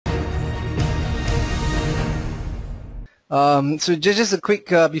So just a quick,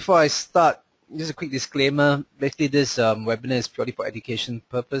 before I start, just a quick disclaimer. Basically, this webinar is purely for education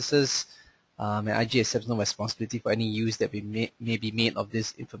purposes, and IG accepts no responsibility for any use that may be made of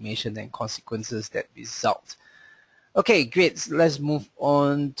this information and consequences that result. Okay, great. So let's move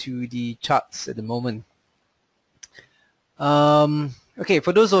on to the charts at the moment. Okay,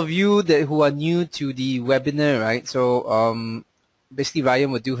 for those of you who are new to the webinar, right? So basically,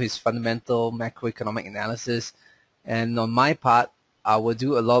 Ryan will do his fundamental macroeconomic analysis. And on my part, I will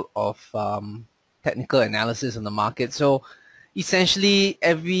do a lot of technical analysis on the market. So essentially,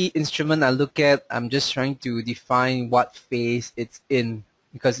 every instrument I look at, I'm just trying to define what phase it's in,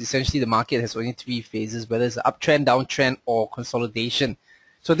 because essentially the market has only three phases, whether it's an uptrend, downtrend, or consolidation.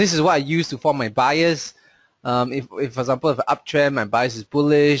 So this is what I use to form my bias. If for example, if an uptrend, my bias is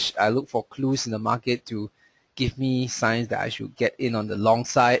bullish, I look for clues in the market to give me signs that I should get in on the long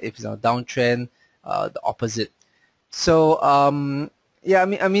side. If it's on a downtrend, the opposite. So yeah,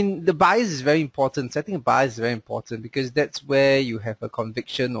 I mean the bias is very important. Setting a bias is very important because that's where you have a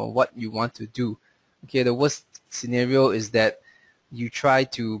conviction on what you want to do. Okay, the worst scenario is that you try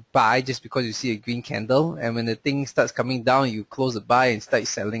to buy just because you see a green candle, and when the thing starts coming down, you close the buy and start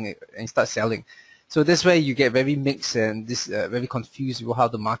selling. So that's where you get very mixed and very confused with how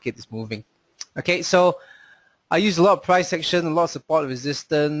the market is moving. Okay, so I use a lot of price action, a lot of support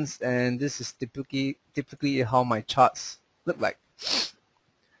resistance, and this is typically how my charts look like.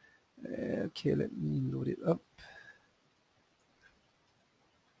 Okay, let me load it up.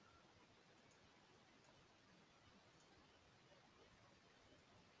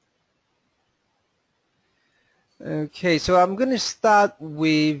 Okay, so I'm going to start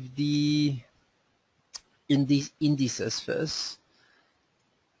with the indices first.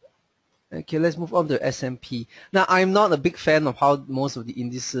 Okay, let's move on to S&P. Now, I'm not a big fan of how most of the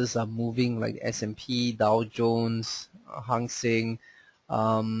indices are moving, like S&P, Dow Jones, Hang Seng.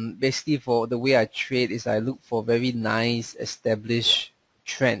 Basically, for the way I trade is I look for very nice established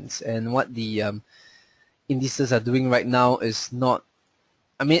trends, and what the indices are doing right now is not.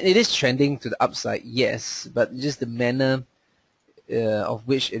 I mean, it is trending to the upside, yes, but just the manner of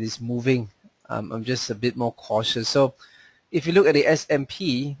which it is moving, I'm just a bit more cautious. So if you look at the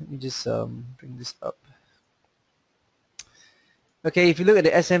S&P, let me just bring this up. Okay, if you look at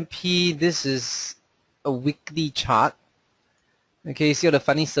the S&P, this is a weekly chart. Okay, you see all the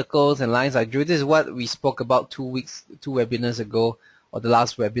funny circles and lines I drew. This is what we spoke about two webinars ago, or the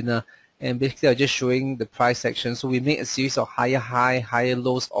last webinar. And basically, I'm just showing the price action. So we made a series of higher high, higher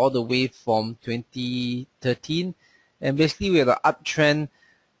lows all the way from 2013. And basically, we had an uptrend.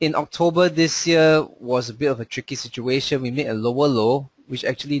 In October this year was a bit of a tricky situation. We made a lower low, which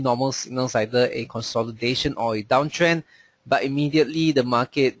actually normal signals either a consolidation or a downtrend. But immediately, the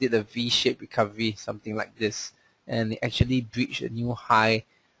market did a V-shaped recovery, something like this. And it actually breached a new high,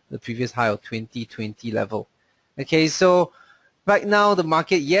 the previous high of 2020 level. Okay, so right now the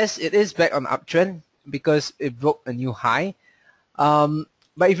market, yes, it is back on uptrend because it broke a new high.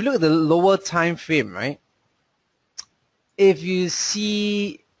 But if you look at the lower time frame, right, if you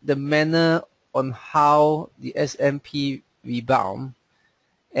see the manner on how the S&P rebound,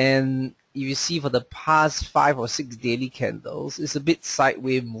 and you see for the past 5 or 6 daily candles, it's a bit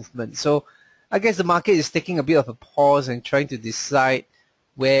sideways movement. So I guess the market is taking a bit of a pause and trying to decide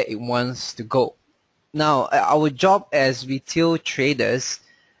where it wants to go. Now, our job as retail traders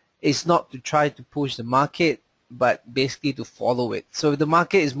is not to try to push the market, but basically to follow it. So if the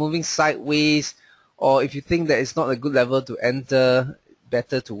market is moving sideways, or if you think that it's not a good level to enter,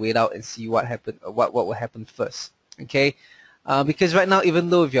 better to wait out and see what happened, what will happen first. Okay, because right now, even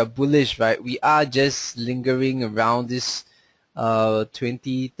though if you're bullish, right, we are just lingering around this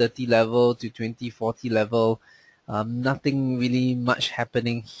 2030 level to 2040 level. Nothing really much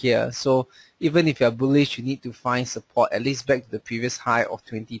happening here. So even if you're bullish, you need to find support at least back to the previous high of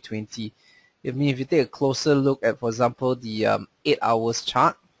 2020. I mean, if you take a closer look at, for example, the 8 hours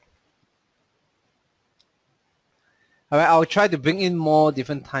chart. All right, I'll try to bring in more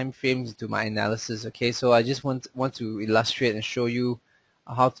different time frames into my analysis. Okay, so I just want to illustrate and show you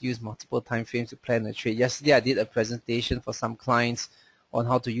how to use multiple time frames to plan a trade. Yesterday, I did a presentation for some clients on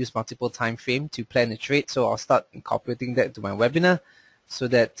how to use multiple time frame to plan a trade. So I'll start incorporating that into my webinar so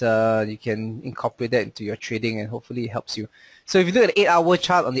that you can incorporate that into your trading and hopefully it helps you. So if you look at the 8-hour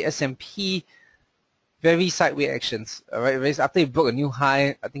chart on the S&P, very sideways actions. All right, after it broke a new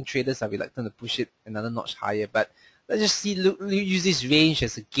high, I think traders are reluctant to push it another notch higher. But let's just use this range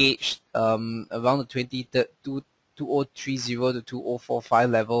as a gauge around the 2030 to 2045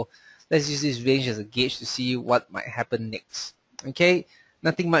 level. Let's use this range as a gauge to see what might happen next. Okay,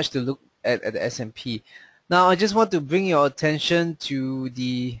 nothing much to look at the S&P. Now I just want to bring your attention to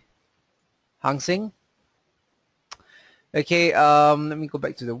the Hang Seng. Okay, let me go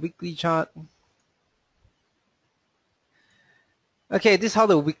back to the weekly chart. Okay, this is how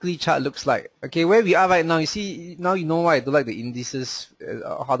the weekly chart looks like. Okay, where we are right now, you see, now you know why I don't like the indices,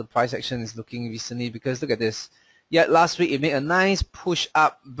 how the price action is looking recently, because look at this. Yeah, last week it made a nice push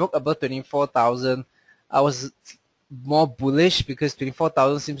up, broke above 24,000. I was more bullish because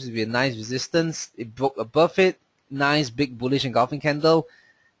 24,000 seems to be a nice resistance. It broke above it, nice big bullish engulfing candle.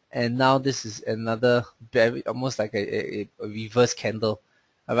 And now this is another very almost like a reverse candle,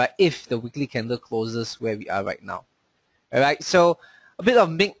 all right, if the weekly candle closes where we are right now. All right, so a bit of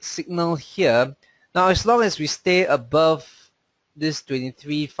mixed signal here. Now as long as we stay above this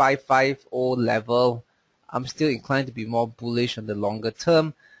 23,550 level, I'm still inclined to be more bullish on the longer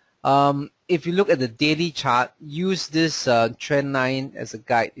term. If you look at the daily chart, use this trend line as a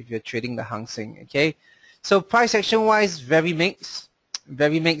guide if you're trading the Hang Seng. Okay, so price action wise, very mixed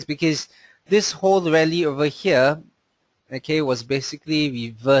because this whole rally over here, okay, was basically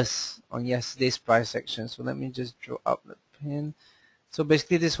reverse on yesterday's price action. So let me just draw up the pin. So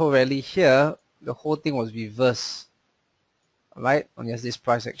basically this whole rally here, the whole thing was reverse, right, on yesterday's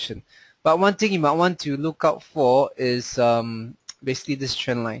price action. But one thing you might want to look out for is basically this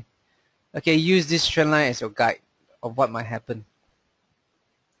trend line. Okay, use this trend line as your guide of what might happen.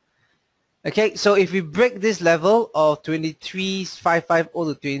 Okay, so if we break this level of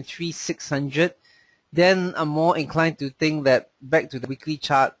 23,550 to 23,600, then I'm more inclined to think that back to the weekly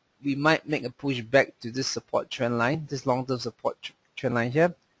chart, we might make a push back to this support trend line, this long-term support trend line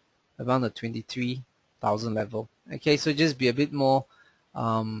here, around the 23,000 level. Okay, so just be a bit more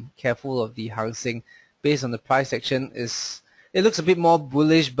careful of the Hang Seng based on the price action. It looks a bit more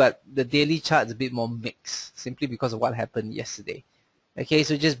bullish, but the daily chart is a bit more mixed, simply because of what happened yesterday. Okay,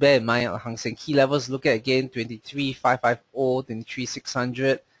 so just bear in mind on Hang Seng key levels, look at again 23,550,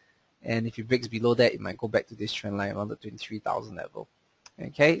 23,600, and if it breaks below that, it might go back to this trend line around the 23,000 level.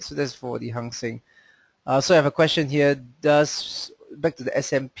 Okay, so that's for the Hang Seng. So I have a question here. Back to the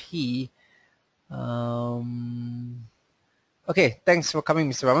S&P. Okay, thanks for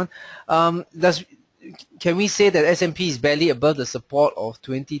coming, Mr. Raman. Can we say that S&P is barely above the support of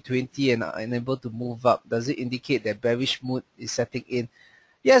 2020 and unable to move up? Does it indicate that bearish mood is setting in?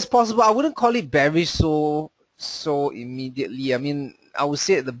 Yes, possible. I wouldn't call it bearish so immediately. I mean, I would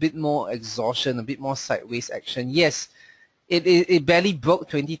say a bit more exhaustion, a bit more sideways action. Yes, it barely broke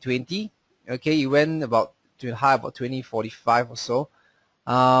 2020. Okay, it went about to high about 2045 or so.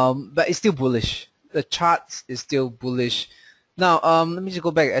 But it's still bullish. The chart is still bullish. Now, let me just go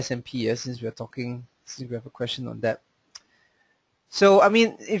back to S&P since we have a question on that. So, I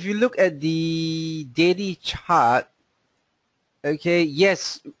mean, if you look at the daily chart, okay,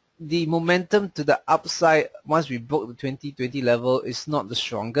 yes, the momentum to the upside once we broke the 2020 level is not the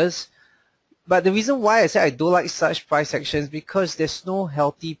strongest. But the reason why I say I don't like such price actions because there's no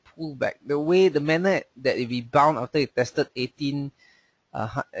healthy pullback. The manner that it rebound after it tested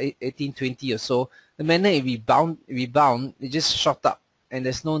 1820 or so, the manner it rebound, it just shot up and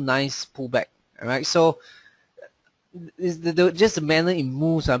there's no nice pullback. Alright, so just the manner it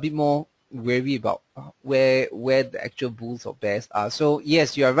moves, I'm a bit more wary about where the actual bulls or bears are. So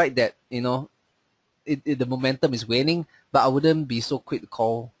yes, you are right that the momentum is waning, but I wouldn't be so quick to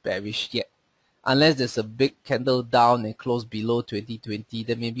call bearish yet. Unless there's a big candle down and close below 2020,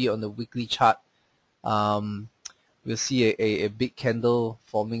 then maybe on the weekly chart, we'll see a big candle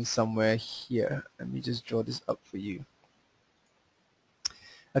forming somewhere here. Let me just draw this up for you.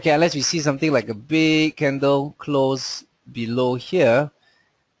 Okay, unless we see something like a big candle close below here.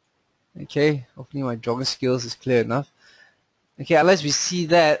 Okay, hopefully my drawing skills is clear enough. Okay, unless we see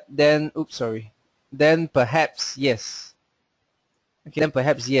that, then, oops, sorry. Then perhaps, yes. Okay, then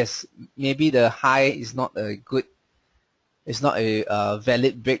perhaps, yes. Maybe the high is not a good, it's not a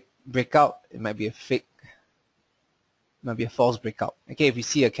valid breakout. It might be a fake, might be a false breakout. Okay, if we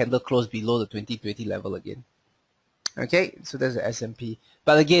see a candle close below the 2020 level again. Okay, so that's the S&P.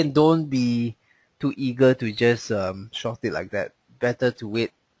 But again, don't be too eager to just short it like that. Better to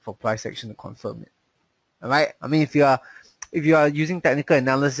wait for price action to confirm it. Alright, I mean if you are using technical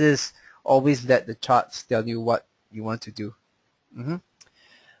analysis, always let the charts tell you what you want to do.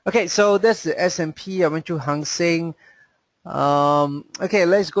 Okay, so that's the S&P. I went through Hang Seng. Okay,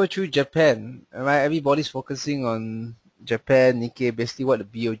 let's go through Japan. Alright, everybody's focusing on Japan, Nikkei, basically what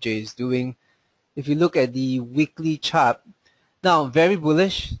the BOJ is doing. If you look at the weekly chart, now very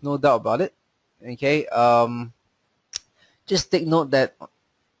bullish, no doubt about it. Okay, just take note that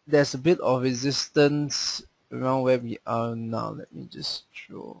there's a bit of resistance around where we are now. Let me just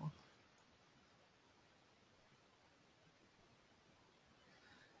draw.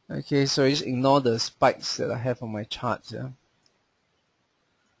 Okay, so just ignore the spikes that I have on my charts. Yeah.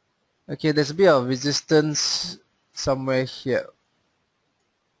 Okay, there's a bit of resistance somewhere here.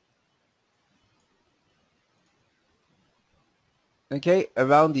 Okay,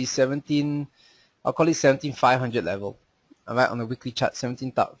 around the 17, I'll call it 17,500 level. Alright, on the weekly chart,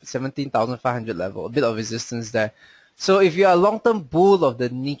 17,500 level, a bit of resistance there. So if you are a long-term bull of the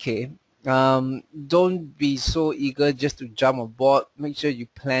Nikkei, don't be so eager just to jump aboard. Make sure you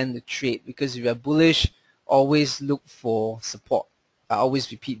plan the trade, because if you are bullish, always look for support. I always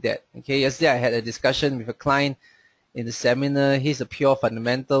repeat that. Okay, yesterday I had a discussion with a client in the seminar. He's a pure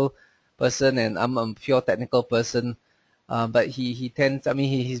fundamental person and I'm a pure technical person. But he tends, I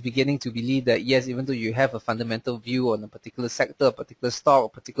mean, he's beginning to believe that yes, even though you have a fundamental view on a particular sector, a particular stock, a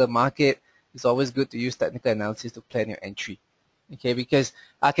particular market, it's always good to use technical analysis to plan your entry. Okay, because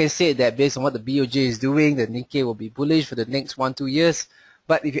I can say that based on what the BOJ is doing, the Nikkei will be bullish for the next 1-2 years.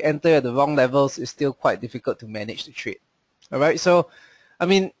 But if you enter at the wrong levels, it's still quite difficult to manage the trade. All right, so I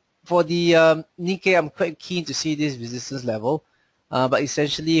mean, for the Nikkei, I'm quite keen to see this resistance level. But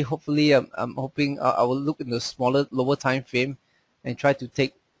essentially, hopefully, I'm hoping I will look in the smaller, lower time frame and try to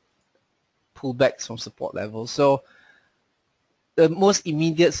take pullbacks from support levels. So the most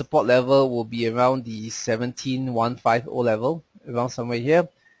immediate support level will be around the 17,150 level, around somewhere here.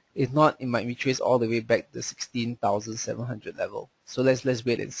 If not, it might retrace all the way back to the 16,700 level. So let's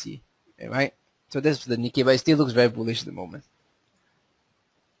wait and see. All right. So that's the Nikkei, but it still looks very bullish at the moment.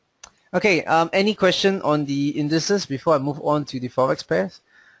 Okay, any question on the indices before I move on to the Forex pairs?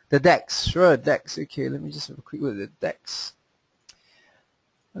 The DAX, sure, DAX. Okay, let me just have a quick look at the DAX.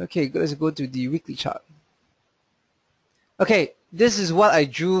 Okay, let's go to the weekly chart. Okay, this is what I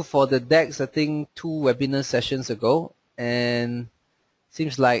drew for the DAX, I think 2 webinar sessions ago. And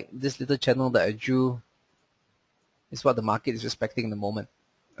seems like this little channel that I drew is what the market is respecting in the moment.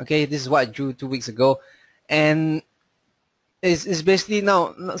 Okay, this is what I drew 2 weeks ago. And it's basically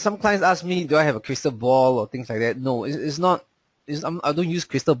now, some clients ask me, do I have a crystal ball or things like that? No, it's not. I don't use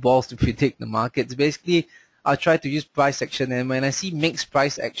crystal balls to predict the markets. Basically, I'll try to use price action, and when I see mixed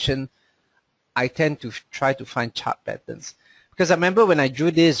price action, I tend to try to find chart patterns. Because I remember when I drew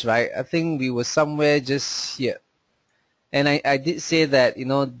this, right, I think we were somewhere just here. And I did say that, you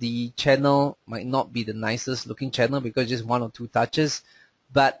know, the channel might not be the nicest looking channel because just 1 or 2 touches.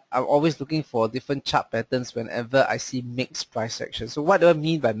 But I'm always looking for different chart patterns whenever I see mixed price action. So what do I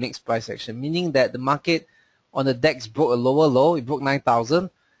mean by mixed price action? Meaning that the market on the DAX broke a lower low, it broke 9,000,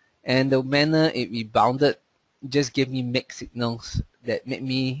 and the manner it rebounded just gave me mixed signals that made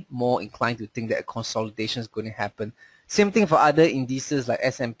me more inclined to think that a consolidation is going to happen. Same thing for other indices like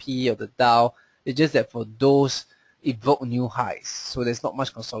S&P or the Dow. It's just that for those, it broke new highs. So there's not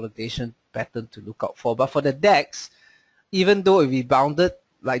much consolidation pattern to look out for. But for the DAX, even though it rebounded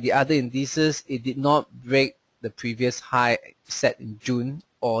like the other indices, it did not break the previous high set in June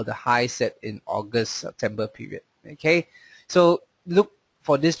or the high set in August, September period. Okay, so look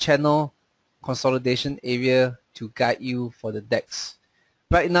for this channel consolidation area to guide you for the DAX.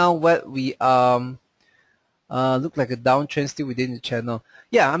 Right now, what we look like a downtrend still within the channel.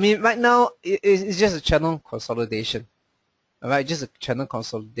 Yeah, I mean right now it's just a channel consolidation. All right, just a channel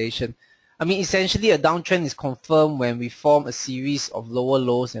consolidation. I mean, essentially a downtrend is confirmed when we form a series of lower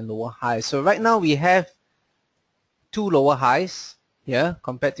lows and lower highs. So right now we have 2 lower highs here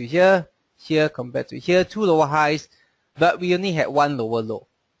compared to here, here compared to here, 2 lower highs, but we only had 1 lower low.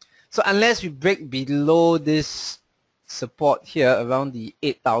 So unless we break below this support here around the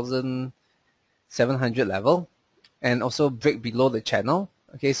 8,700 level and also break below the channel,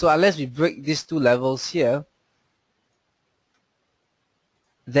 okay, so unless we break these 2 levels here,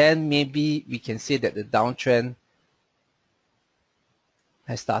 then maybe we can say that the downtrend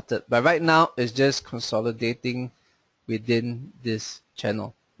has started. But right now, it's just consolidating within this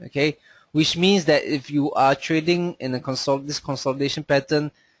channel, okay? Which means that if you are trading in this consolidation pattern,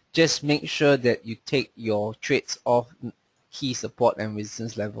 just make sure that you take your trades off key support and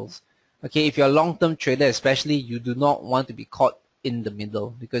resistance levels. Okay, if you're a long-term trader especially, you do not want to be caught in the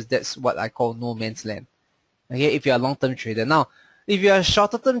middle because that's what I call no man's land. Okay, if you're a long-term trader. Now, if you're a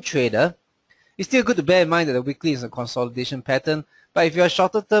shorter-term trader, it's still good to bear in mind that the weekly is a consolidation pattern. But if you're a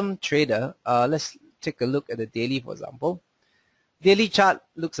shorter-term trader, let's take a look at the daily, for example. Daily chart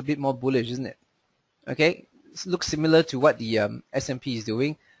looks a bit more bullish, isn't it? Okay, it looks similar to what the S&P is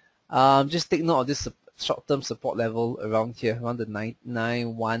doing. Just take note of this short-term support level around here, around the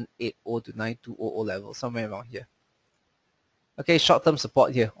 9180 to 9200 level, somewhere around here. Okay, short-term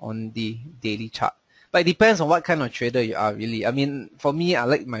support here on the daily chart. But it depends on what kind of trader you are, really. I mean, for me, I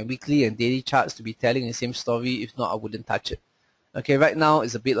like my weekly and daily charts to be telling the same story. If not, I wouldn't touch it. Okay, right now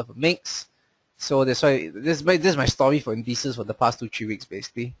it's a bit of a mix. So that's why this is my story for indices for the past 2-3 weeks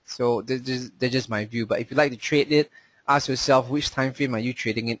basically. So that's just my view. But if you like to trade it, ask yourself which time frame are you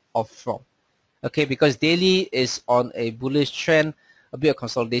trading it off from. Okay, because daily is on a bullish trend, a bit of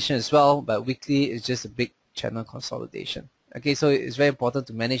consolidation as well, but weekly is just a big channel consolidation. Okay, so it's very important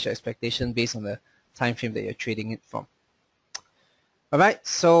to manage your expectation based on the time frame that you're trading it from. All right,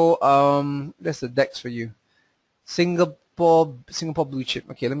 so that's the DAX for you. Singapore blue chip.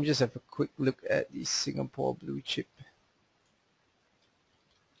 Okay, let me just have a quick look at the Singapore blue chip.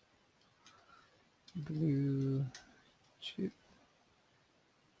 Blue chip.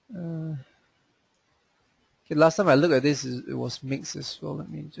 Okay, last time I looked at this, it was mixed as well. Let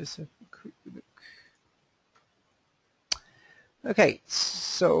me just have a quick look. Okay,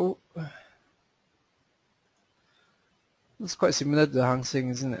 so it's quite similar to the Hang Seng,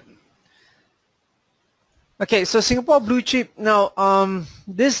 isn't it? Okay, so Singapore blue chip. Now,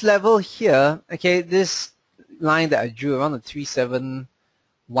 this level here, okay, this line that I drew around the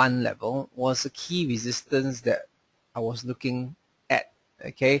 371 level was a key resistance that I was looking at.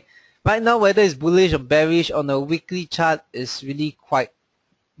 Okay, right now whether it's bullish or bearish on a weekly chart is really quite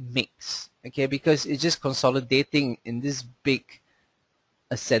mixed. Okay, because it's just consolidating in this big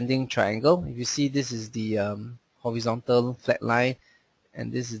ascending triangle. If you see, this is the horizontal flat line,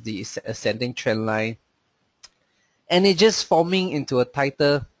 and this is the ascending trend line, and it's just forming into a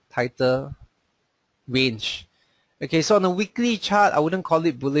tighter range. Okay, so on a weekly chart, I wouldn't call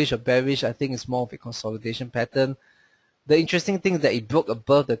it bullish or bearish. I think it's more of a consolidation pattern. The interesting thing is that it broke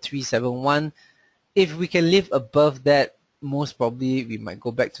above the 371. If we can live above that, most probably we might go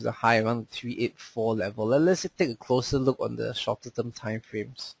back to the high around the 384 level. Let's take a closer look on the shorter term time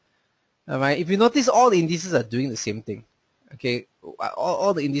frames. Alright, if you notice, all the indices are doing the same thing. Okay,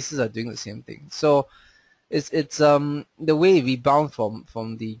 all the indices are doing the same thing. So it's the way it rebound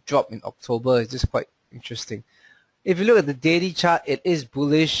from the drop in October is just quite interesting. If you look at the daily chart, it is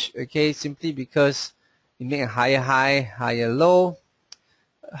bullish, okay, simply because you make a higher high, higher low,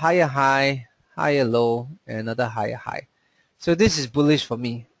 higher high, higher low, and another higher high. So this is bullish for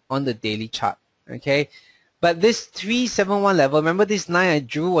me on the daily chart, okay? But this 371 level, remember this line I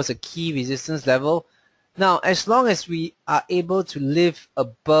drew was a key resistance level. Now, as long as we are able to live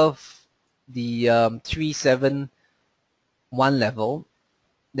above the 371 level,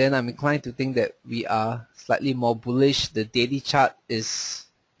 then I'm inclined to think that we are slightly more bullish. The daily chart is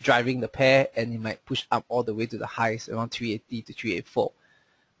driving the pair, and it might push up all the way to the highs around 380 to 384.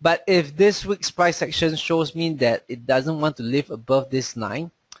 But if this week's price action shows me that it doesn't want to live above this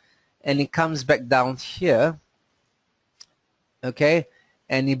line, and it comes back down here, okay,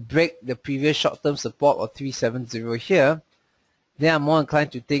 and it break the previous short-term support of 370 here, then I'm more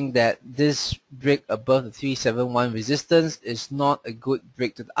inclined to think that this break above the 371 resistance is not a good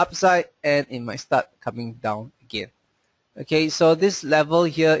break to the upside, and it might start coming down again. Okay, so this level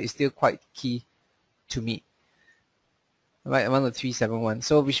here is still quite key to me. Right, around the 371.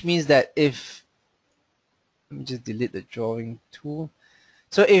 So which means that if, let me just delete the drawing tool.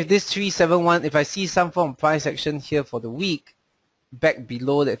 So if this 371, if I see some form of price action here for the week, back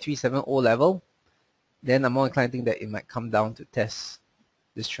below that 370 level, then I'm more inclined to think that it might come down to test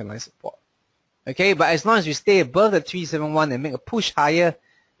this trendline support. Okay, but as long as we stay above the 371 and make a push higher,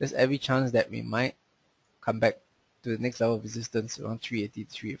 there's every chance that we might come back to the next level of resistance around 380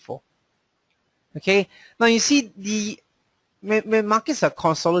 to 384. Okay, now you see the when markets are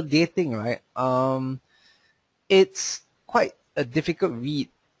consolidating, right? It's quite a difficult read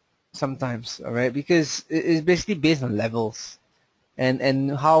sometimes, all right, because it's basically based on levels.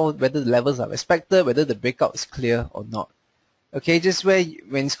 And how, whether the levels are respected, whether the breakout is clear or not. Okay, just when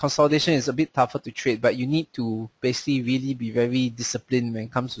it's consolidation, it's a bit tougher to trade, but you need to basically really be very disciplined when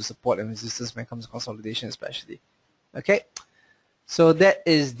it comes to support and resistance, when it comes to consolidation especially. Okay, so that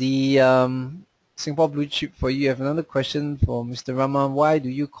is the Singapore blue chip for you. I have another question for Mr. Raman. Why do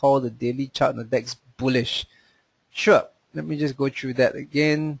you call the daily chart on the DAX bullish? Sure, let me just go through that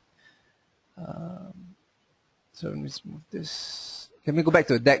again. So let me move this. Let me go back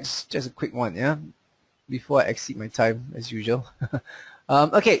to the DAX, just a quick one, yeah, before I exceed my time as usual.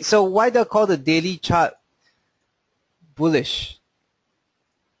 Okay, so why do I call the daily chart bullish?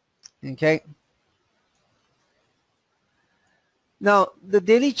 Okay. Now, the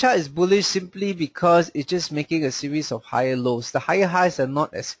daily chart is bullish simply because it's just making a series of higher lows. The higher highs are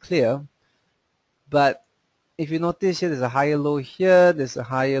not as clear, but if you notice here, there's a higher low here, there's a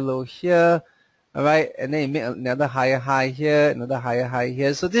higher low here, all right, and then you make another higher high here, another higher high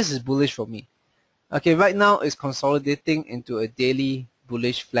here. So this is bullish for me. Okay, right now it's consolidating into a daily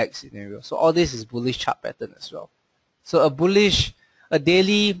bullish flag scenario. So all this is bullish chart pattern as well. So a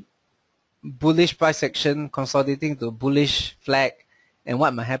daily bullish price action consolidating to a bullish flag, and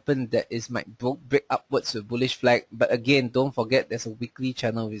what might happen that is might break upwards to a bullish flag. But again, don't forget there's a weekly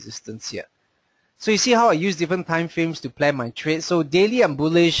channel resistance here. So you see how I use different time frames to plan my trade. So daily I'm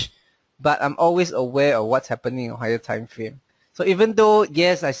bullish, but I'm always aware of what's happening on higher time frame. So even though,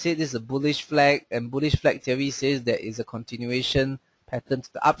 yes, I said this is a bullish flag, and bullish flag theory says there is a continuation pattern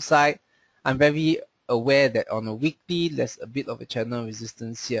to the upside, I'm very aware that on a weekly, there's a bit of a channel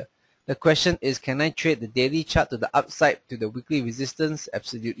resistance here. The question is, can I trade the daily chart to the upside to the weekly resistance?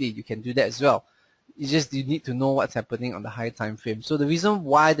 Absolutely, you can do that as well. You need to know what's happening on the high time frame. So the reason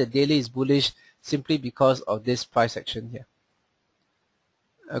why the daily is bullish simply because of this price action here.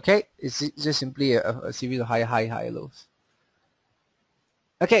 Okay, it's just simply a series of high lows.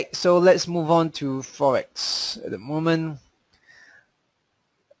 Okay, so let's move on to Forex at the moment.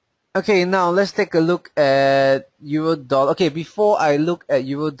 Okay, now let's take a look at euro dollar. Okay, before I look at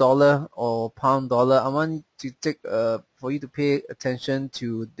euro dollar or pound dollar, I want to take for you to pay attention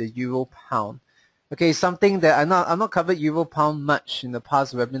to the euro pound. Okay, something that I'm not covered euro pound much in the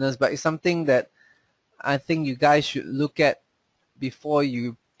past webinars, but it's something that I think you guys should look at before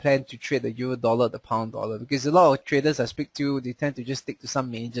you plan to trade the euro dollar, the pound dollar, because a lot of traders I speak to, they tend to just stick to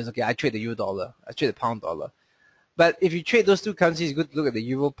some majors. Okay, I trade the euro dollar, I trade the pound dollar. But if you trade those two currencies, it's good to look at the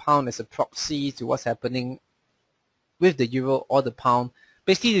euro pound as a proxy to what's happening with the euro or the pound.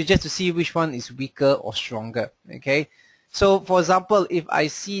 Basically, just to see which one is weaker or stronger. Okay. So, for example, if I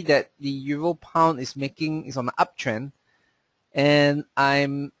see that the euro pound is on an uptrend, and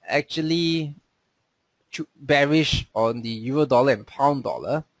I'm actually bearish on the euro dollar and pound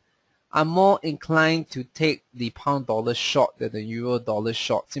dollar, I'm more inclined to take the pound dollar short than the euro dollar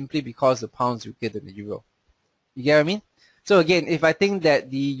short, simply because the pound is weaker than the euro. You get what I mean? So again, if I think that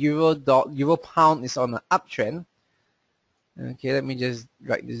the euro pound is on an uptrend, okay, let me just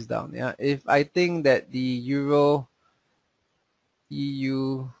write this down. Yeah, if I think that the euro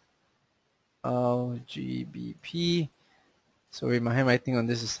EU GBP, sorry, my handwriting on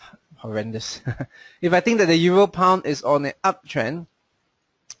this is horrendous. If I think that the euro pound is on an uptrend,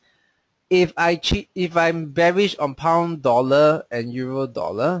 if I'm bearish on pound dollar and euro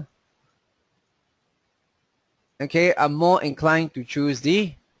dollar, okay, I'm more inclined to choose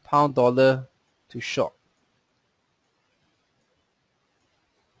the pound dollar to short.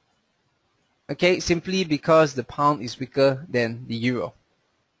 Okay, simply because the pound is weaker than the euro.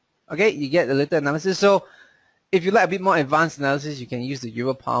 Okay, you get a little analysis. So if you like a bit more advanced analysis, you can use the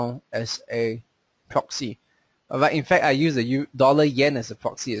euro pound as a proxy. Alright, in fact, I use the dollar yen as a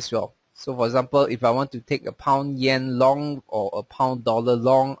proxy as well. So for example, if I want to take a pound yen long or a pound dollar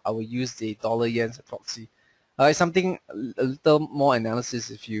long, I will use the dollar yen as a proxy. Alright, something a little more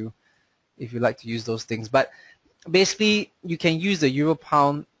analysis if you like to use those things. But basically, you can use the euro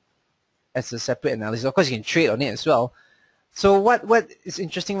pound as a separate analysis. Of course, you can trade on it as well. So what is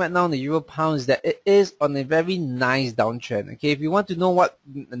interesting right now in the euro pound is that it is on a very nice downtrend. Okay, if you want to know what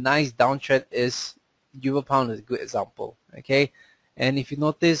a nice downtrend is, euro pound is a good example. Okay, and if you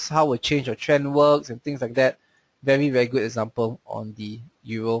notice how a change of trend works and things like that, very good example on the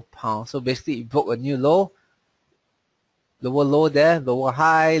euro pound. So basically, it broke a new low, lower low there, lower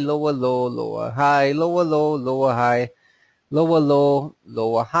high, lower low, lower high, lower low, lower high, lower low,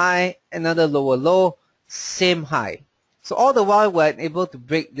 lower high, another lower low, same high. So all the while we're able to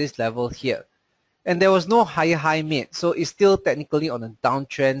break this level here. And there was no higher high made. So it's still technically on a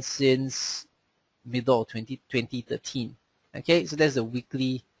downtrend since middle of 2013. Okay, so that's the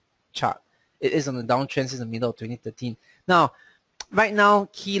weekly chart. It is on a downtrend since the middle of 2013. Now, right now,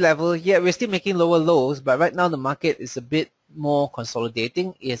 key level, yeah, we're still making lower lows, but right now the market is a bit more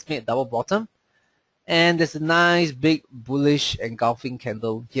consolidating. It has made a double bottom. And there's a nice big bullish engulfing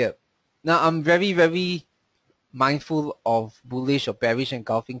candle here. Now, I'm very mindful of bullish or bearish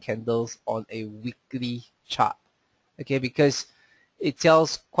engulfing candles on a weekly chart, okay, because it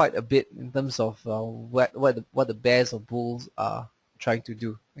tells quite a bit in terms of what the bears or bulls are trying to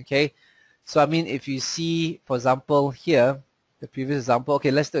do. Okay, so I mean, if you see, for example, here, the previous example,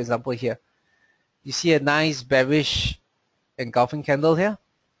 okay, let's do an example here. You see a nice bearish engulfing candle here.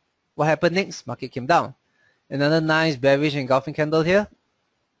 What happened next? Market came down. Another nice bearish engulfing candle here.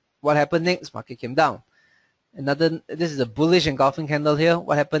 What happened next? Market came down. This is a bullish engulfing candle here.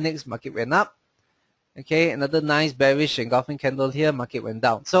 What happened next? Market went up. Okay, another nice bearish engulfing candle here. Market went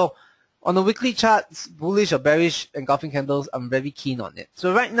down. So on the weekly charts, bullish or bearish engulfing candles, I'm very keen on it.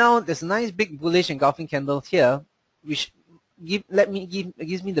 So right now, there's a nice big bullish engulfing candle here, which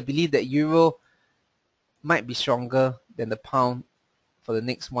gives me the belief that euro might be stronger than the pound for the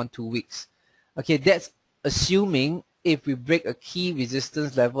next 1-2 weeks. Okay, that's assuming if we break a key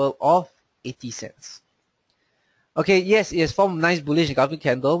resistance level of 80 cents. Okay, yes, it has formed a nice bullish engulfing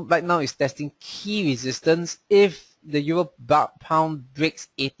candle. Right now it's testing key resistance. If the euro pound breaks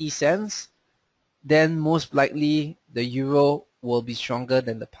 80 cents, then most likely the euro will be stronger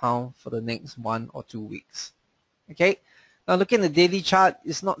than the pound for the next 1 or 2 weeks. Okay, now looking at the daily chart,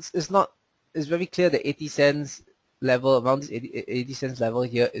 it's very clear that 80 cents level, around this 80 cents level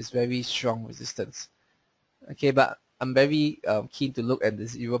here, is very strong resistance. Okay, but I'm very keen to look at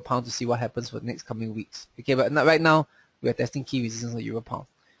this euro pound to see what happens for the next coming weeks. Okay, but right now we are testing key resistance on euro pound.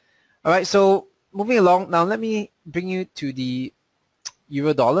 All right, so moving along now, let me bring you to the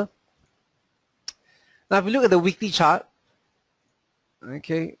euro dollar. Now, if we look at the weekly chart,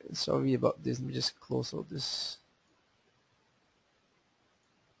 okay, sorry about this. Let me just close all this.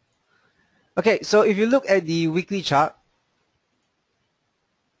 Okay, so if you look at the weekly chart,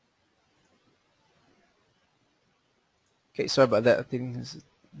 okay, sorry about that. I think it's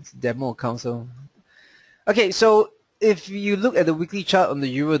a demo account. So, okay, so if you look at the weekly chart on the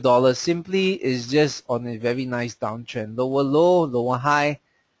euro dollar, simply is just on a very nice downtrend. Lower low, lower high,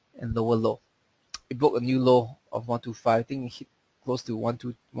 and lower low. It broke a new low of 125. I think it hit close to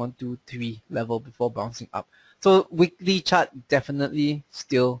 123 level before bouncing up. So weekly chart definitely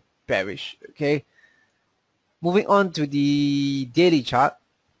still bearish. Okay. Moving on to the daily chart.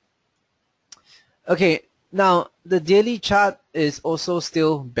 Okay, now the daily chart is also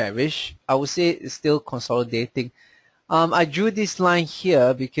still bearish. I would say it's still consolidating. I drew this line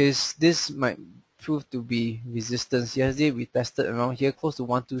here because this might prove to be resistance. Yesterday we tested around here close to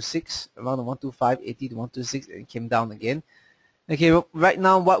 126, around the 125, 80 to 126, and came down again. Okay, right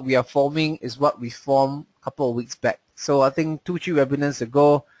now what we are forming is what we formed a couple of weeks back. So I think 2-3 webinars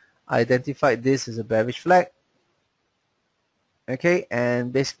ago, I identified this as a bearish flag. Okay,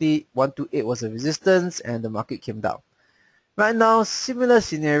 and basically 128 was a resistance and the market came down. Right now, similar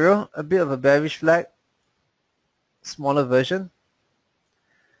scenario, a bit of a bearish flag, smaller version.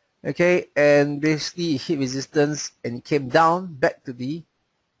 Okay, and basically it hit resistance and it came down back to the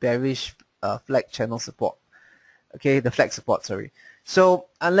bearish flag channel support. Okay, the flag support, sorry. So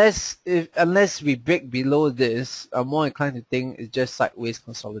unless we break below this, I'm more inclined to think it's just sideways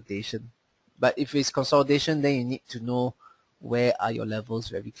consolidation. But if it's consolidation, then you need to know where are your levels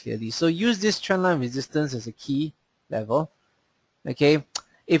very clearly. So use this trendline resistance as a key level. Okay,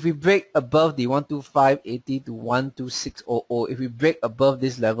 if we break above the 125.80 to 126.00, if we break above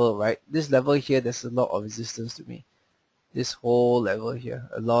this level, right, this level here, there's a lot of resistance to me. This whole level here,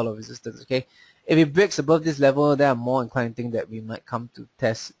 a lot of resistance. Okay, if it breaks above this level, then I'm more inclined to think that we might come to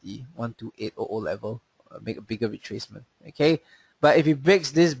test the 128.00 level, make a bigger retracement. Okay, but if it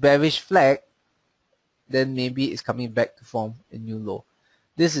breaks this bearish flag, then maybe it's coming back to form a new low.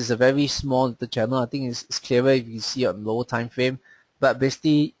 This is a very small little channel. I think it's clearer if you see it on lower time frame, but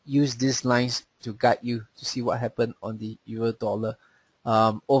basically use these lines to guide you to see what happened on the euro dollar.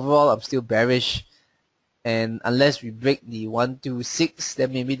 Overall, I'm still bearish, and unless we break the 126,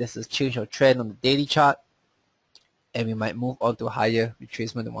 then maybe there's a change of trend on the daily chart, and we might move on to a higher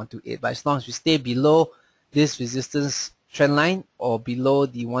retracement than 128. But as long as we stay below this resistance trend line or below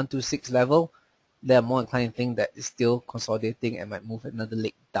the 126 level, then I'm more inclined to think that it's still consolidating and might move another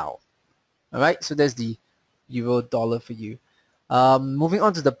leg down. Alright, so that's the euro dollar for you. Moving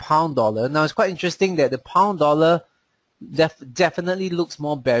on to the pound dollar. Now it's quite interesting that the pound dollar definitely looks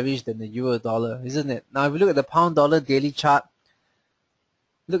more bearish than the euro dollar, isn't it? Now if we look at the pound dollar daily chart,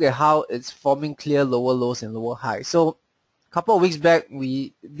 look at how it's forming clear lower lows and lower highs. So a couple of weeks back,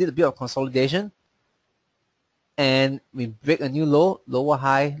 we did a bit of consolidation, and we break a new low, lower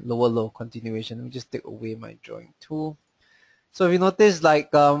high, lower low, continuation. Let me just take away my drawing tool. So if you notice,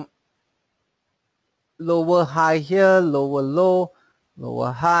 like lower high here, lower low,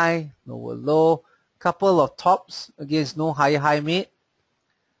 lower high, lower low, couple of tops against no higher high made,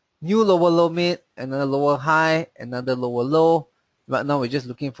 new lower low made, another lower high, another lower low. Right now we're just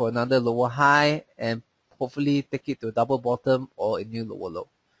looking for another lower high and hopefully take it to a double bottom or a new lower low.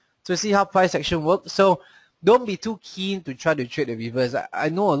 So see how price action works. So don't be too keen to try to trade the reverse. I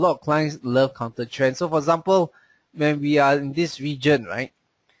know a lot of clients love counter trend. So for example, when we are in this region, right,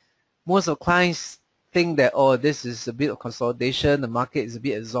 most of clients think that, oh, this is a bit of consolidation, the market is a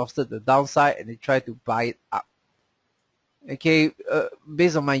bit exhausted, the downside, and they try to buy it up. Okay,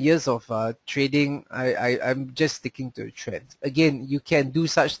 based on my years of trading, I'm just sticking to the trend. Again, you can do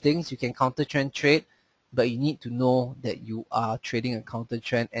such things, you can counter trend trade, but you need to know that you are trading a counter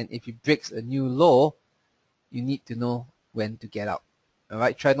trend, and if it breaks a new low, you need to know when to get out. All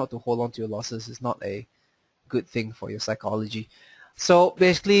right, try not to hold on to your losses. It's not a good thing for your psychology. So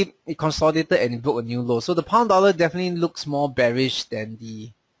basically, it consolidated and it broke a new low. So the pound dollar definitely looks more bearish than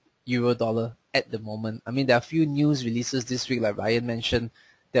the euro dollar at the moment. I mean, there are a few news releases this week, like Ryan mentioned,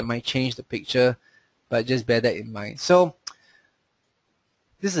 that might change the picture, but just bear that in mind. So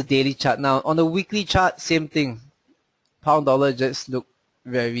this is a daily chart. Now, on the weekly chart, same thing. Pound dollar just look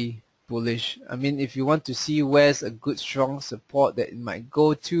very bullish. I mean, if you want to see where's a good strong support that it might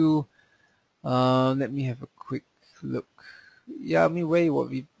go to, let me have a quick look. Yeah, I mean, where what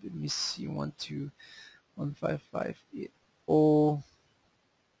we, let me see, 15580,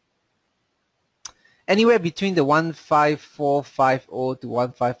 anywhere between the 15450 to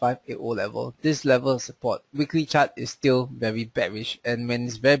 15580 level. This level of support, weekly chart, is still very bearish, and when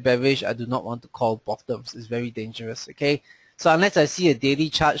it's very bearish, I do not want to call bottoms. It's very dangerous. Okay, so unless I see a daily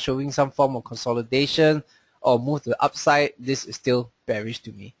chart showing some form of consolidation or move to the upside, this is still bearish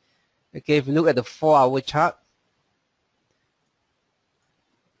to me. Okay, if you look at the 4-hour chart,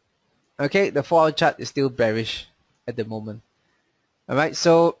 okay, the 4-hour chart is still bearish at the moment. Alright,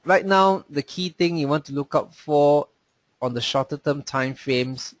 so right now the key thing you want to look out for on the shorter term time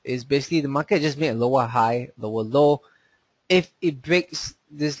frames is basically the market just made a lower high, lower low. If it breaks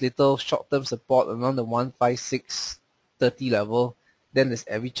this little short term support around the 15630 level, then there's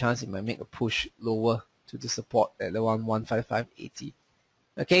every chance it might make a push lower to the support at around 15580.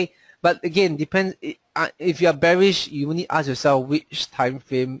 Okay, but again, depends. If you are bearish, you need to ask yourself which time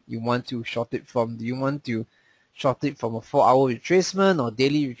frame you want to short it from. Do you want to short it from a 4-hour retracement or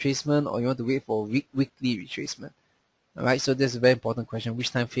daily retracement, or you want to wait for a weekly retracement? All right, so that's a very important question.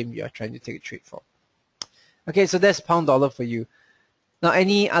 Which time frame you are trying to take a trade from? Okay, so that's pound dollar for you. Now,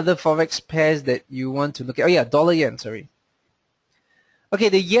 any other forex pairs that you want to look at? Oh yeah, dollar yen. Sorry. Okay,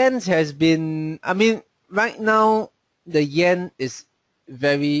 the yen has been. I mean, right now the yen is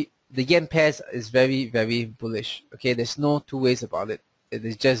the yen pairs is very, very bullish. Okay, there's no two ways about it. It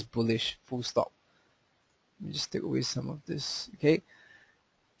is just bullish, full stop. Let me just take away some of this. Okay,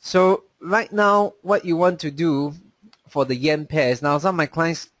 so right now what you want to do for the yen pairs, now some of my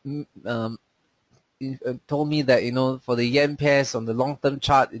clients told me that, you know, for the yen pairs on the long-term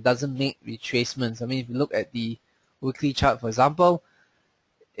chart, it doesn't make retracements. I mean, if you look at the weekly chart, for example,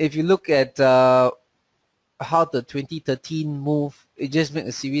 if you look at how the 2013 move, it just made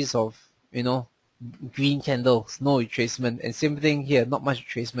a series of, you know, green candles, no retracement. And same thing here, not much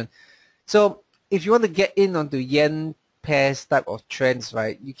retracement. So if you want to get in onto yen pairs type of trends,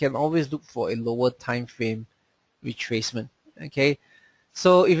 right, you can always look for a lower time frame retracement. Okay,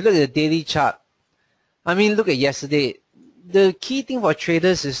 so if you look at the daily chart, I mean, look at yesterday. The key thing for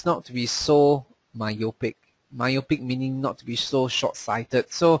traders is not to be so myopic. Myopic meaning not to be so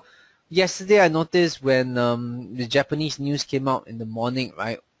short-sighted. So yesterday I noticed when the Japanese news came out in the morning,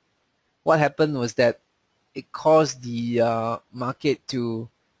 right, what happened was that it caused the market to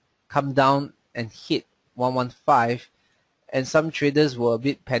come down and hit 115, and some traders were a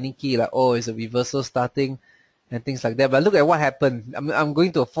bit panicky, like, oh, is a reversal starting and things like that. But look at what happened. I'm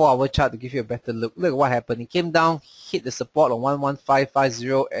going to a 4-hour chart to give you a better look. Look at what happened. It came down, hit the support on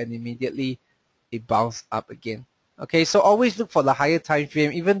 11550, and immediately it bounced up again. Okay, so always look for the higher time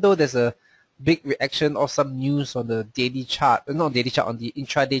frame, even though there's a big reaction or some news on the daily chart, not daily chart, on the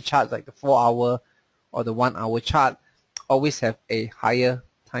intraday chart, like the 4-hour or the 1-hour chart. Always have a higher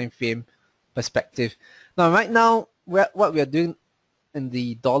time frame perspective. Now, right now, what we are doing in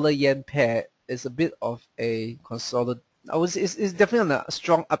the dollar yen pair is a bit of a consolidation. It's definitely on a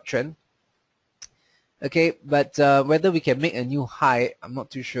strong uptrend. Okay, but whether we can make a new high, I'm not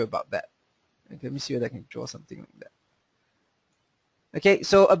too sure about that. Okay, let me see whether I can draw something like that. Okay,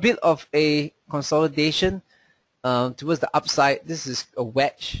 so a bit of a consolidation towards the upside. This is a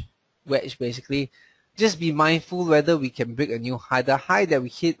wedge basically. Just be mindful whether we can break a new high. The high that we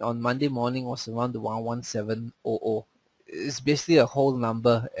hit on Monday morning was around the 11700. It's basically a whole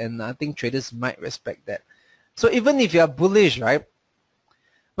number, and I think traders might respect that. So even if you are bullish, right?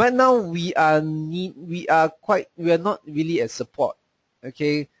 Right now we are not really at support.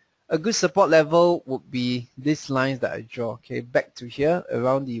 Okay, a good support level would be these lines that I draw. Okay, back to here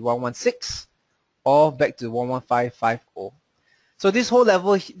around the 116 or back to 11550. So this whole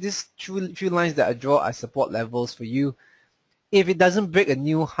level, these few lines that I draw are support levels for you. If it doesn't break a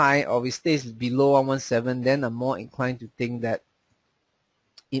new high or it stays below 117, then I'm more inclined to think that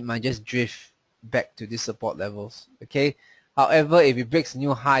it might just drift back to these support levels. Okay. However, if it breaks a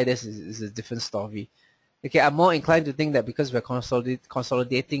new high, this is a different story. Okay, I'm more inclined to think that because we're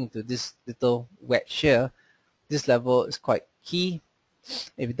consolidating to this little wedge here, this level is quite key.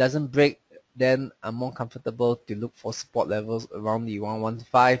 If it doesn't break, then I'm more comfortable to look for support levels around the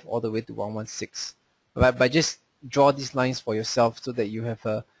 115 all the way to 116. Alright, but just draw these lines for yourself so that you have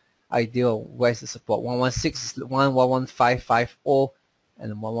a idea of where's the support. 116 is 11550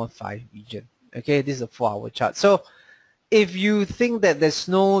 and the 115 region. Okay, this is a 4-hour chart. So if you think that there's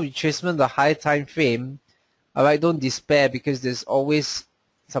no retracement the high time frame, all right, don't despair, because there's always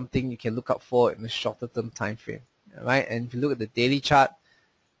something you can look out for in the shorter term time frame. All right, and if you look at the daily chart,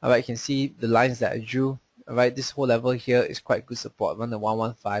 all right, you can see the lines that I drew. All right, this whole level here is quite good support around the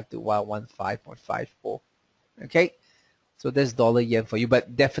 115 to 115.54. Okay, so that's dollar yen for you,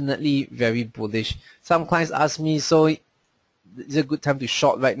 but definitely very bullish. Some clients ask me, so is it a good time to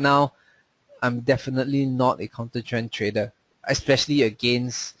short right now? I'm definitely not a counter trend trader, especially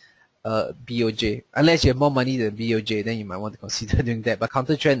against BOJ. Unless you have more money than BOJ, then you might want to consider doing that. But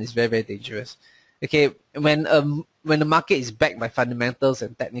counter trend is very, very dangerous. Okay, when the market is backed by fundamentals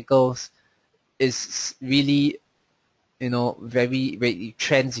and technicals, it's really, you know, very, very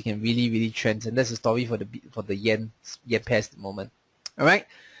trends. You can really trends, and that's the story for the yen pairs at the moment. All right,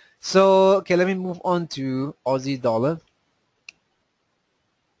 so okay, let me move on to Aussie dollar.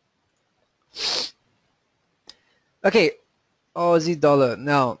 Okay, Aussie dollar.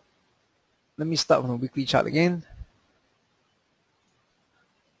 Now, let me start from the weekly chart again.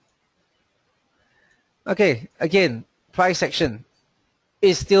 Okay, again, price action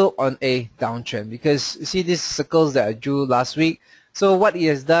is still on a downtrend, because you see these circles that I drew last week. So what it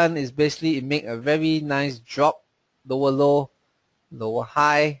has done is basically it make a very nice drop, lower low, lower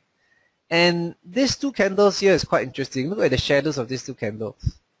high. And these two candles here is quite interesting. Look at the shadows of these two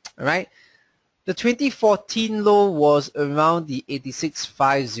candles. All right. The 2014 low was around the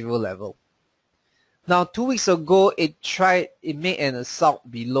 8650 level. Now, 2 weeks ago, it made an assault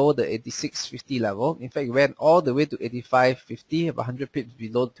below the 8650 level. In fact, it went all the way to 8550, about 100 pips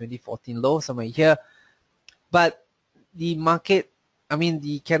below the 2014 low, somewhere here. But the market, I mean,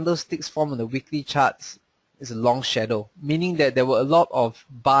 the candlesticks form on the weekly charts is a long shadow, meaning that there were a lot of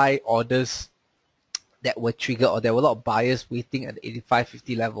buy orders that were triggered, or there were a lot of buyers waiting at the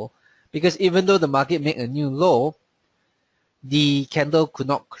 8550 level. Because even though the market made a new low, the candle could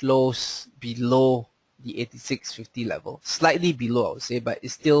not close below the 8650 level. Slightly below, I would say, but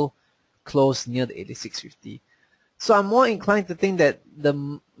it's still close near the 8650. So I'm more inclined to think that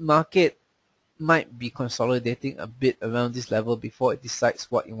the market might be consolidating a bit around this level before it decides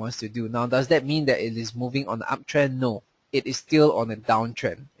what it wants to do. Now, does that mean that it is moving on the uptrend? No. It is still on a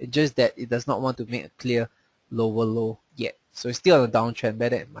downtrend. It's just that it does not want to make a clear lower low yet. So it's still on a downtrend, bear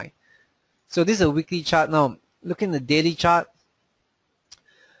that in mind. So this is a weekly chart. Now, look in the daily chart.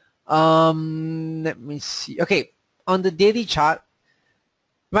 Let me see. Okay, on the daily chart,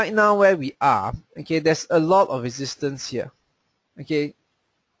 right now where we are, okay, there's a lot of resistance here. Okay,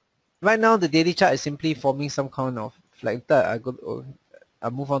 right now the daily chart is simply forming some kind of flag. I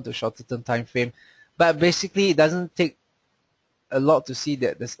move on to shorter term time frame, but basically it doesn't take a lot to see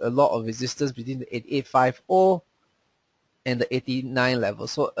that there's a lot of resistance between the 8850 and the 89 level.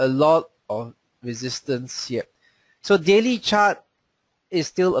 So a lot of resistance here. So daily chart is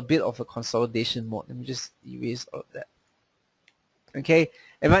still a bit of a consolidation mode. Let me just erase all of that. Okay,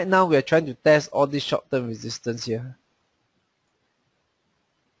 and right now we are trying to test all this short-term resistance here.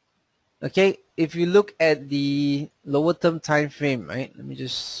 Okay, if you look at the lower term time frame, right? Let me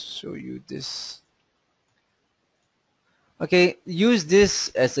just show you this. Okay, use this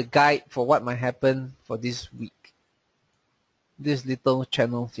as a guide for what might happen for this week. This little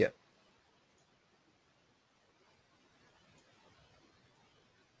channel here.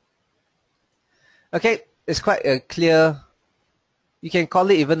 Okay, it's quite a clear, you can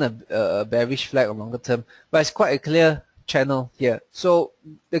call it even a bearish flag on longer term, but it's quite a clear channel here. So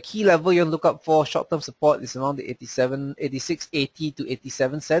the key level you look up for short-term support is around the 86.80 to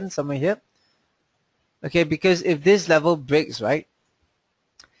 87 cents, somewhere here. Okay, because if this level breaks, right,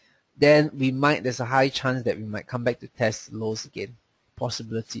 then there's a high chance that we might come back to test lows again.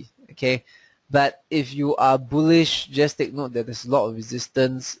 Possibility, okay? But if you are bullish, just take note that there's a lot of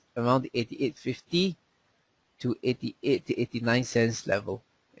resistance around the 88.50 to 88 to 89 cents level.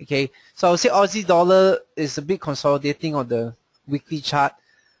 Okay, so I would say Aussie dollar is a bit consolidating on the weekly chart.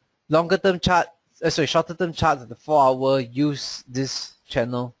 Longer term chart, shorter term chart, the 4-hour, use this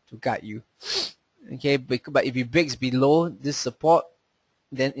channel to guide you. Okay, but if it breaks below this support,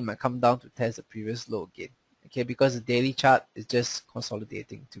 then it might come down to test the previous low again. Okay, because the daily chart is just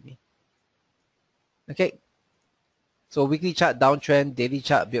consolidating to me. Okay, so weekly chart downtrend, daily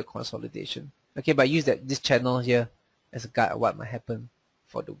chart a bit of consolidation. Okay, but use this channel here as a guide of what might happen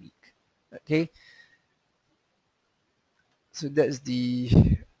for the week. Okay, so that's the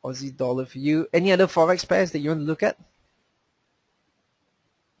Aussie dollar for you. Any other forex pairs that you want to look at?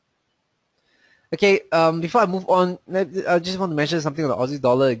 Okay, before I move on, I just want to mention something about Aussie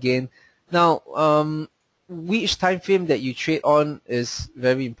dollar again. Now, which time frame that you trade on is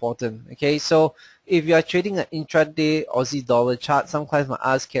very important. Okay, so if you are trading an intraday Aussie dollar chart, some clients might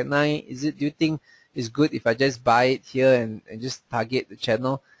ask, do you think it's good if I just buy it here and just target the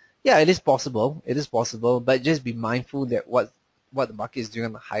channel? Yeah, it is possible. It is possible, but just be mindful that what the market is doing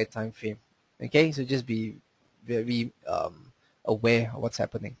on the higher time frame. Okay, so just be very aware of what's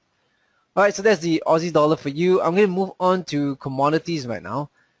happening. All right, so that's the Aussie dollar for you. I'm going to move on to commodities right now.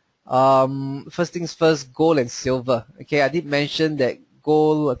 First things first, gold and silver. Okay, I did mention that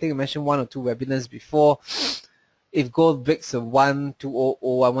gold, I think I mentioned 1 or 2 webinars before. If gold breaks a 1200,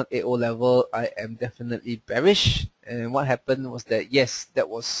 1180 level, I am definitely bearish. And what happened was that, yes, that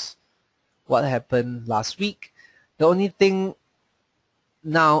was what happened last week. The only thing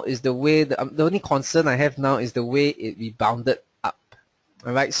now is the way, the only concern I have now is the way it rebounded up.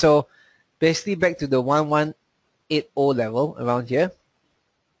 All right, so basically back to the 1180 level around here.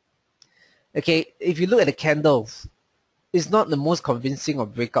 Okay, if you look at the candles, it's not the most convincing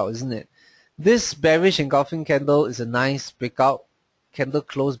of breakout, isn't it? This bearish engulfing candle is a nice breakout. Candle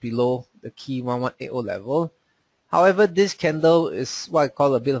closed below the key 1180 level. However, this candle is what I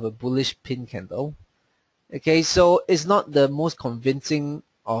call a bit of a bullish pin candle. Okay, so it's not the most convincing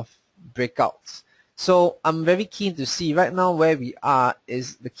of breakouts. So I'm very keen to see right now where we are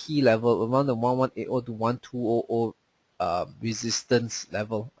is the key level around the 1180 to 1200 resistance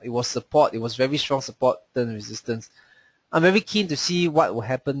level. It was support. It was very strong support, then resistance. I'm very keen to see what will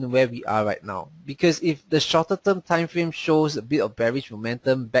happen where we are right now, because if the shorter term time frame shows a bit of bearish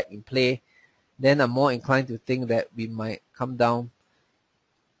momentum back in play, then I'm more inclined to think that we might come down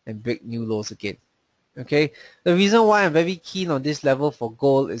and break new lows again. Okay, the reason why I'm very keen on this level for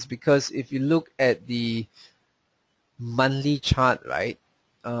gold is because if you look at the monthly chart, right,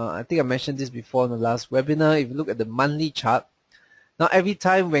 I think I mentioned this before in the last webinar. If you look at the monthly chart, now every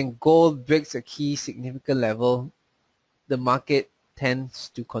time when gold breaks a key significant level, the market tends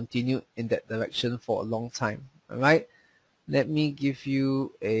to continue in that direction for a long time. All right, let me give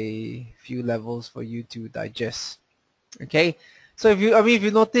you a few levels for you to digest. Okay, so if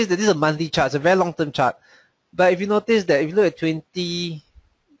you notice that this is a monthly chart, it's a very long-term chart, but if you notice that if you look at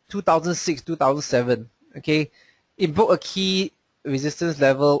 2006, 2007, okay, it broke a key resistance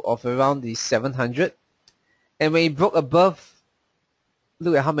level of around the 700, and when it broke above,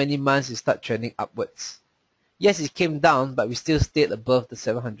 look at how many months it started trending upwards. Yes, it came down, but we still stayed above the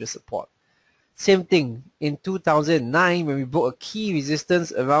 700 support. Same thing in 2009 when we broke a key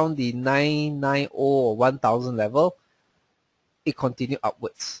resistance around the 990 or 1000 level, it continued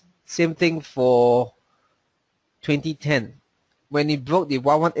upwards. Same thing for 2010. When it broke the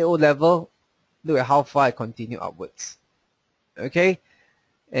 1180 level, look at how far it continued upwards. Okay,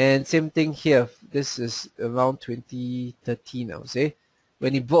 and same thing here. This is around 2013, I would say.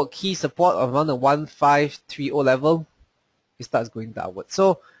 When it broke key support around the 1530 level, it starts going downwards.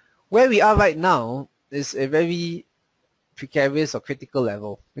 So where we are right now is a very precarious or critical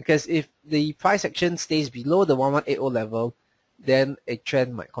level, because if the price action stays below the 1180 level, then a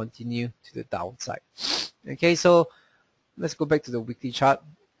trend might continue to the downside. Okay, so let's go back to the weekly chart,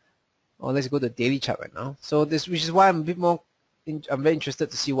 or let's go to the daily chart right now. So this, which is why I'm a bit more, I'm very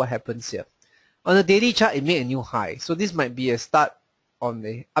interested to see what happens here. On the daily chart, it made a new high, so this might be a start on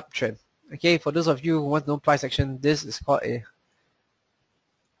the uptrend. Okay, for those of you who want to know price action, this is called a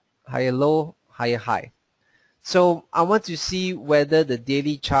higher low, higher high. So I want to see whether the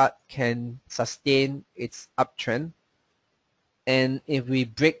daily chart can sustain its uptrend, and if we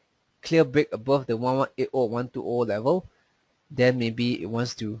clear break above the 1180, 120 level, then maybe it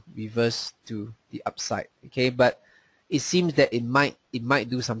wants to reverse to the upside. Okay, but it seems that it might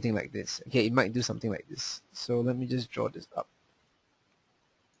do something like this. Okay, it might do something like this. So let me just draw this up.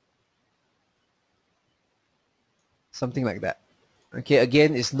 Something like that. Okay,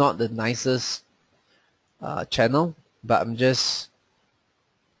 again, it's not the nicest channel, but I'm just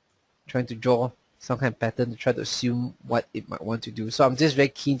trying to draw some kind of pattern to try to assume what it might want to do. So I'm just very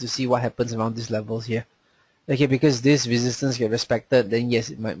keen to see what happens around these levels here. Okay, because this resistance get respected, then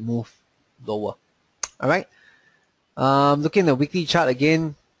yes, it might move lower. All right. Looking at the weekly chart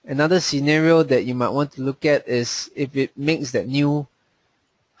again, another scenario that you might want to look at is if it makes that new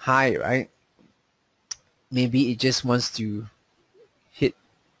high, right? Maybe it just wants to hit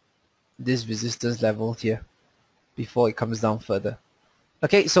this resistance level here before it comes down further.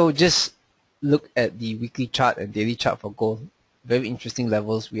 Okay, so just look at the weekly chart and daily chart for gold. Very interesting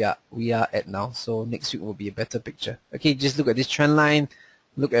levels we are at now. So next week will be a better picture. Okay, just look at this trend line.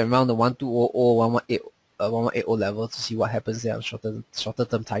 Look at around the 1200, 1180 level to see what happens there on shorter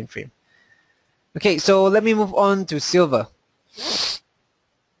term time frame. Okay, so let me move on to silver.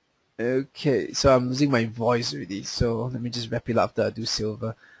 Okay, so I'm losing my voice already, so let me just wrap it up after I do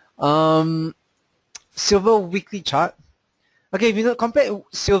silver. Silver weekly chart. Okay, if you know, compare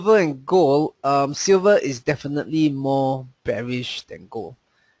silver and gold, silver is definitely more bearish than gold.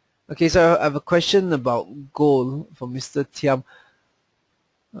 Okay, so I have a question about gold from Mr. Tiam.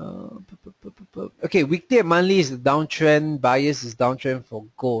 Okay, weekly and monthly is the downtrend, bias is downtrend for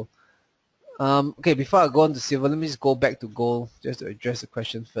gold. Okay, before I go on to silver, let me just go back to gold just to address the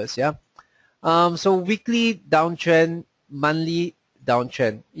question first, yeah? So weekly downtrend, monthly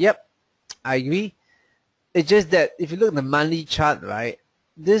downtrend. Yep, I agree. It's just that if you look at the monthly chart, right,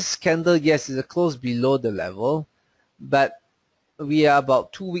 this candle, yes, is a close below the level, but we are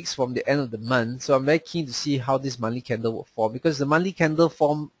about 2 weeks from the end of the month, so I'm very keen to see how this monthly candle will form, because the monthly candle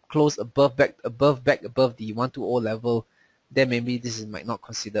form close above the 120 level, then maybe might not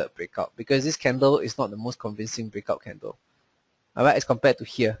consider a breakout, because this candle is not the most convincing breakout candle. Alright, as compared to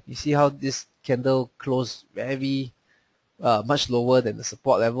here, you see how this candle closed very much lower than the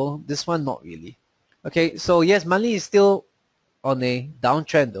support level. This one not really. Okay, so yes, monthly is still on a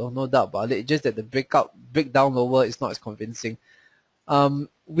downtrend though, no doubt about it. It's just that the breakdown lower is not as convincing.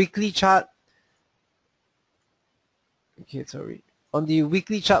 Weekly chart. Okay, sorry. On the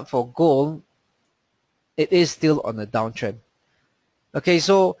weekly chart for gold, it is still on a downtrend. Okay,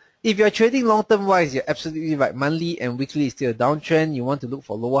 so if you're trading long-term wise, you're absolutely right. Monthly and weekly is still a downtrend. You want to look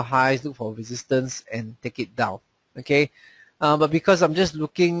for lower highs, look for resistance, and take it down. Okay, but because I'm just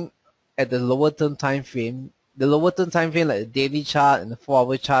looking at the lower term time frame, the lower term time frame, like the daily chart and the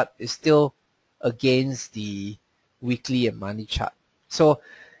 4-hour chart, is still against the weekly and monthly chart. So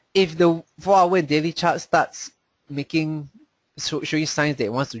if the 4-hour and daily chart starts showing signs that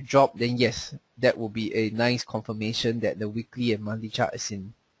it wants to drop, then yes, that will be a nice confirmation that the weekly and monthly chart is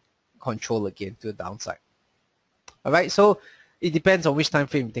in control again to the downside. All right, so it depends on which time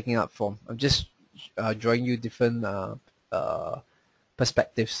frame you're taking up from. I'm just drawing you different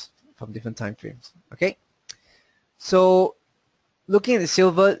perspectives from different time frames. Okay, so looking at the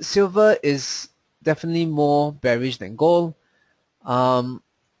silver is definitely more bearish than gold,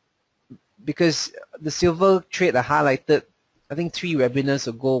 because the silver trade I highlighted, I think 3 webinars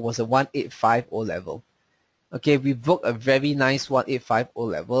ago, was a 1850 level. Okay, we broke a very nice 1850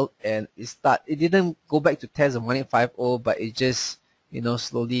 level, and it didn't go back to test of 1850, but it just,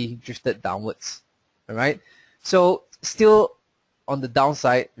 slowly drifted downwards. All right, so still on the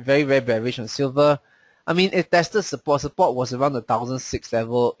downside, very, very bearish on silver. I mean, it tested support. Support was around the 1006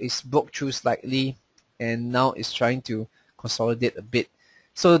 level. It's broke through slightly, and now it's trying to consolidate a bit.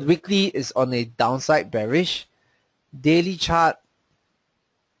 So the weekly is on a downside bearish. Daily chart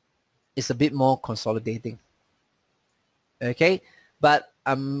is a bit more consolidating. Okay, but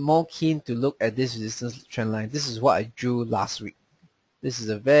I'm more keen to look at this resistance trend line. This is what I drew last week. This is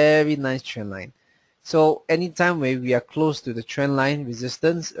a very nice trend line. So anytime where we are close to the trend line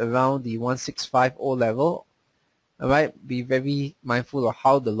resistance around the 1650 level, all right, be very mindful of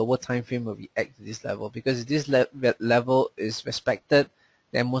how the lower time frame will react to this level, because if this level is respected,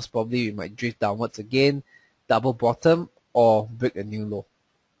 then most probably we might drift downwards again, double bottom, or break a new low.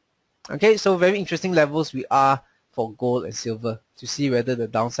 Okay, so very interesting levels we are for gold and silver to see whether the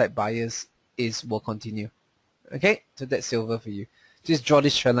downside bias will continue. Okay, so that's silver for you. Just draw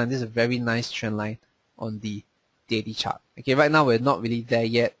this trend line. This is a very nice trend line on the daily chart. Okay, right now we're not really there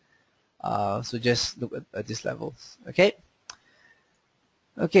yet, so just look at these levels. Okay.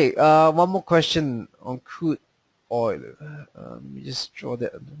 Okay, one more question on crude oil. Let me just draw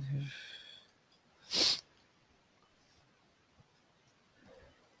that.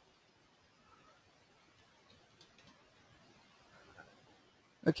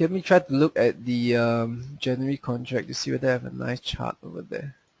 Okay, let me try to look at the January contract to see whether I have a nice chart over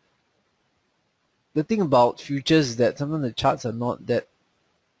there. The thing about futures is that sometimes the charts are not that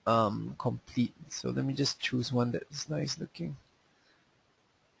complete. So let me just choose one that's nice looking.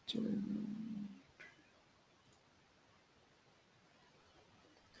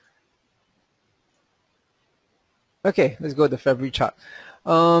 Okay, let's go to the February chart.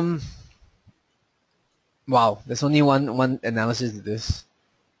 Wow, there's only one analysis to this.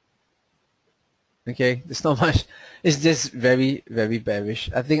 Okay, there's not much. It's just very, very bearish.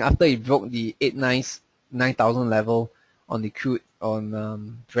 I think after it broke the 9,000 level on the crude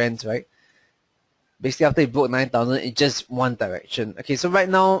on Brent, right? Basically, after it broke 9,000, it just one direction. Okay, so right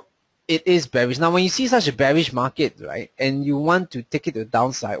now it is bearish. Now, when you see such a bearish market, right, and you want to take it to the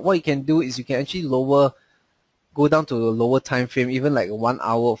downside, what you can do is you can actually go down to a lower time frame, even like a 1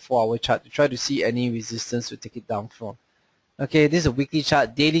 hour or 4 hour chart, to try to see any resistance to take it down from. Okay, this is a weekly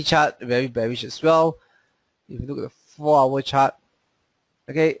chart. Daily chart, very bearish as well. If you look at the 4-hour chart,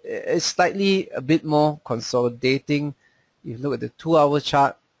 okay, it's slightly a bit more consolidating. If you look at the 2-hour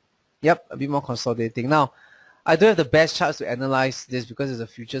chart, yep, a bit more consolidating. Now, I don't have the best charts to analyze this because it's a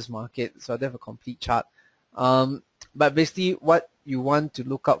futures market, so I don't have a complete chart. But basically, what you want to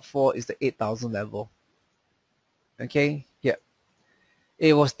look out for is the 8,000 level. Okay, yeah.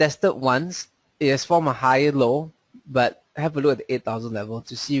 It was tested once. It has formed a higher low, but have a look at the 8,000 level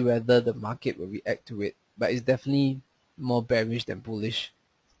to see whether the market will react to it. But it's definitely more bearish than bullish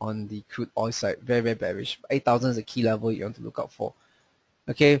on the crude oil side. Very, very bearish. 8,000 is a key level you want to look out for.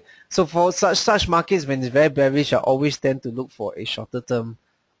 Okay, so for such markets, when it's very bearish, I always tend to look for a shorter term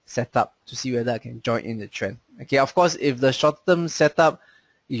setup to see whether I can join in the trend. Okay, of course, if the short term setup,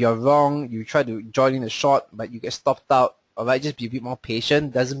 you're wrong, you try to join in the short, but you get stopped out, alright, just be a bit more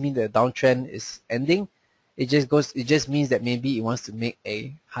patient. Doesn't mean the downtrend is ending. It just means that maybe it wants to make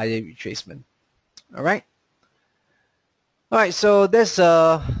a higher retracement. Alright. Alright, so that's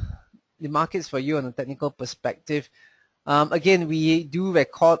the markets for you on a technical perspective. Again, we do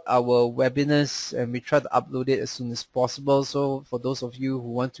record our webinars and we try to upload it as soon as possible. So for those of you who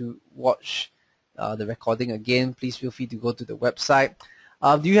want to watch the recording again, please feel free to go to the website.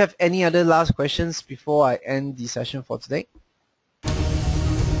 Do you have any other last questions before I end the session for today?